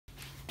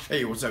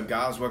Hey, what's up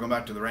guys? Welcome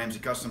back to the Ramsey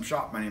Custom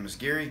Shop. My name is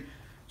Gary.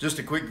 Just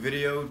a quick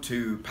video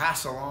to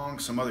pass along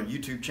some other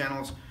YouTube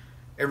channels.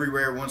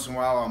 Everywhere once in a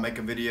while I'll make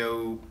a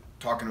video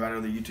talking about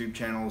other YouTube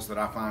channels that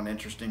I find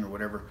interesting or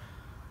whatever.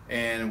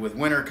 And with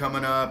winter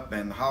coming up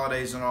and the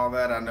holidays and all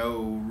that, I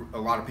know a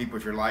lot of people,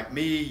 if you're like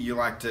me, you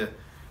like to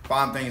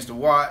find things to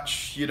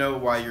watch, you know,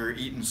 while you're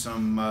eating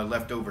some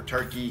leftover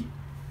turkey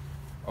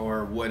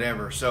or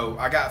whatever. So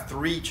I got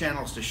 3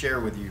 channels to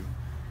share with you.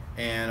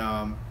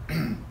 And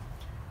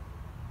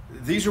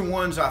these are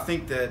ones I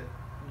think that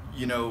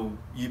you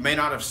may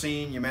not have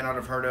seen, you may not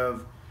have heard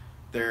of.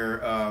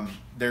 They're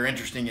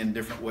interesting in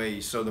different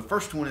ways. So the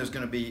first one is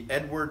going to be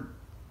Edward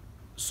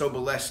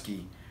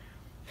Sobolewski,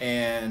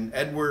 and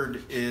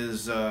Edward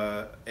is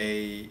has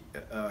a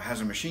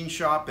machine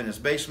shop in his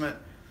basement,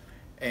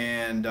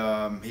 and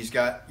he's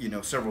got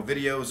several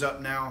videos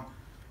up now.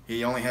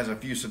 He only has a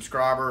few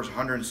subscribers,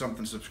 100 and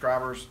something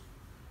subscribers.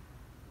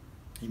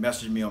 He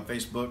messaged me on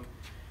Facebook.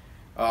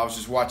 I was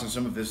just watching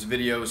some of his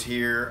videos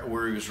here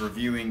where he was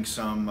reviewing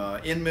some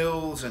end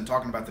mills and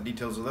talking about the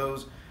details of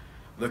those.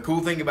 The cool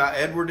thing about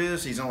Edward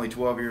is he's only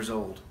 12 years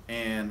old,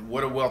 and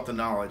what a wealth of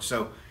knowledge.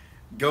 So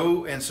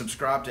go and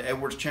subscribe to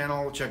Edward's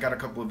channel, check out a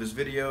couple of his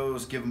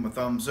videos, give him a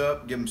thumbs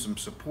up, give him some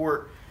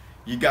support.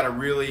 You got to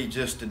really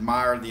just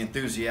admire the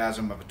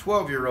enthusiasm of a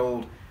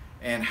 12-year-old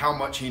and how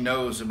much he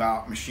knows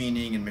about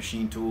machining and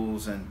machine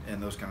tools and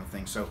those kind of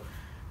things. So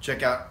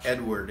check out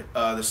Edward.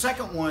 The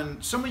second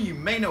one, some of you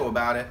may know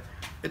about it.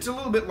 It's a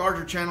little bit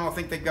larger channel. I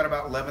think they've got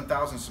about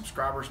 11,000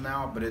 subscribers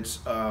now, but it's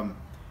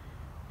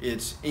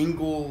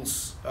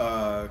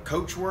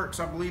EngelsCoachWorks,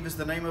 I believe is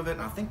the name of it.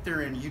 And I think they're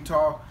in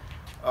Utah.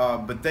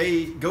 But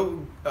they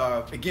go,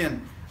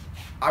 again,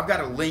 I've got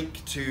a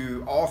link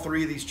to all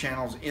 3 of these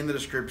channels in the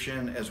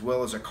description, as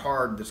well as a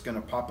card that's going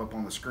to pop up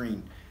on the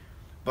screen.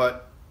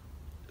 But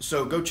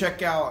so go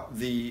check out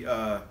the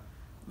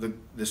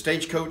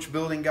Stagecoach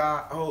building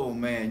guy. Oh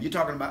man, you're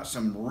talking about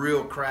some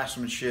real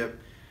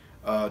craftsmanship,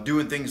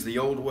 doing things the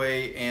old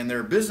way, and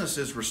their business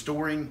is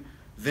restoring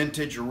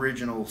vintage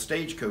original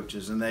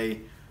stagecoaches. And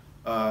they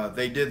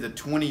did the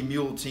 20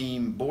 mule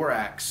team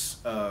borax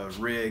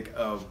rig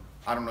of,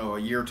 I don't know, a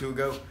year or 2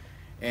 ago,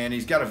 and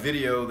he's got a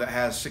video that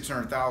has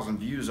 600,000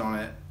 views on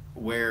it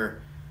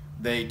where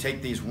they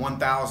take these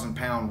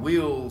 1,000-pound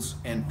wheels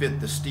and fit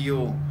the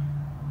steel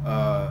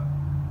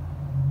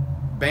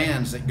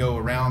bands that go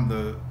around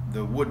the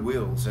wood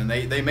wheels, and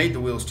they made the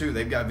wheels too.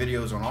 They've got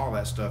videos on all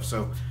that stuff,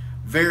 so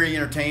very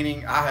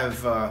entertaining. I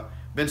have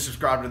been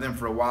subscribed to them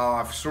for a while.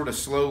 I've sort of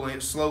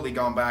slowly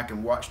gone back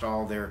and watched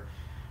all their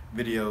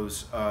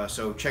videos,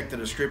 so check the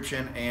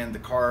description and the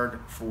card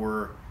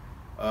for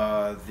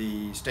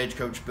the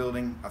Stagecoach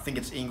building. I think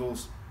it's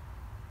Engels.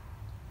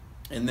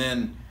 And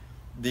then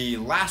the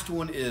last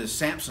one is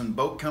Sampson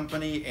Boat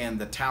Company and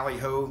the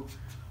Tally-Ho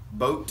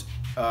boat.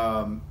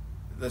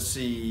 Let's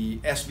see,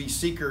 SV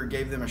Seeker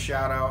gave them a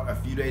shout out a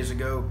few days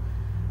ago.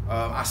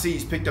 I see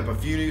he's picked up a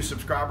few new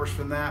subscribers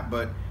from that,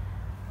 but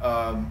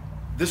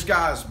this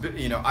guy's,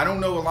 I don't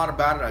know a lot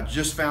about it. I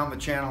just found the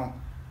channel,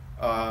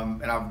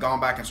 and I've gone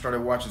back and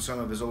started watching some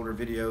of his older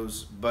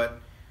videos, but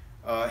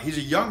he's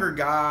a younger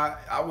guy.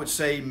 I would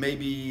say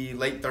maybe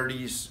late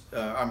 30s,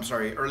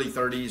 early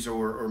 30s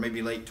or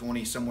maybe late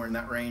 20s, somewhere in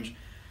that range.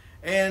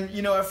 And,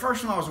 at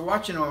first when I was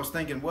watching him, I was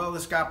thinking, well,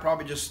 this guy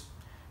probably just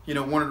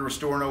wanted to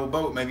restore an old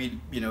boat. Maybe,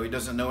 he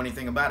doesn't know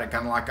anything about it,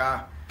 kind of like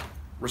I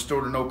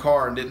restored an old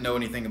car and didn't know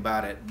anything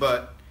about it.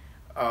 But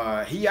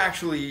he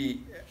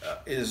actually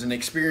is an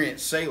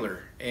experienced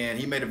sailor, and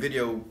he made a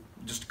video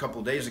just a couple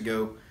of days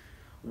ago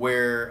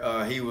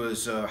where he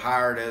was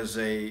hired as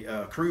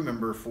a crew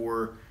member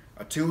for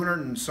a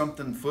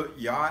 200-and-something foot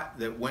yacht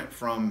that went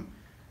from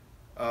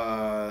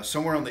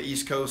somewhere on the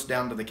East Coast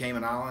down to the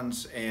Cayman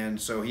Islands.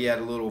 And so he had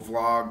a little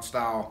vlog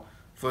style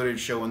footage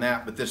showing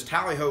that. But this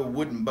Tally-Ho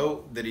wooden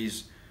boat that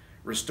he's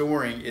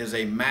restoring is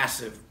a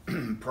massive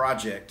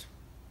project,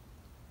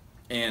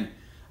 and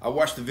I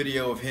watched the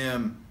video of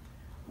him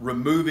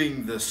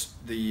removing the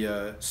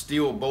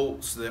steel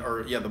bolts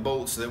the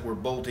bolts that were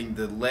bolting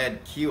the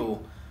lead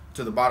keel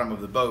to the bottom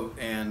of the boat,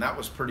 and that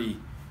was pretty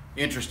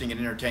interesting and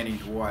entertaining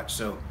to watch.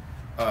 So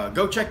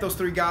go check those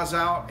 3 guys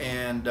out,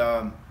 and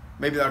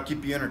maybe that'll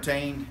keep you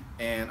entertained,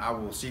 and I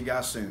will see you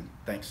guys soon.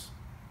 Thanks.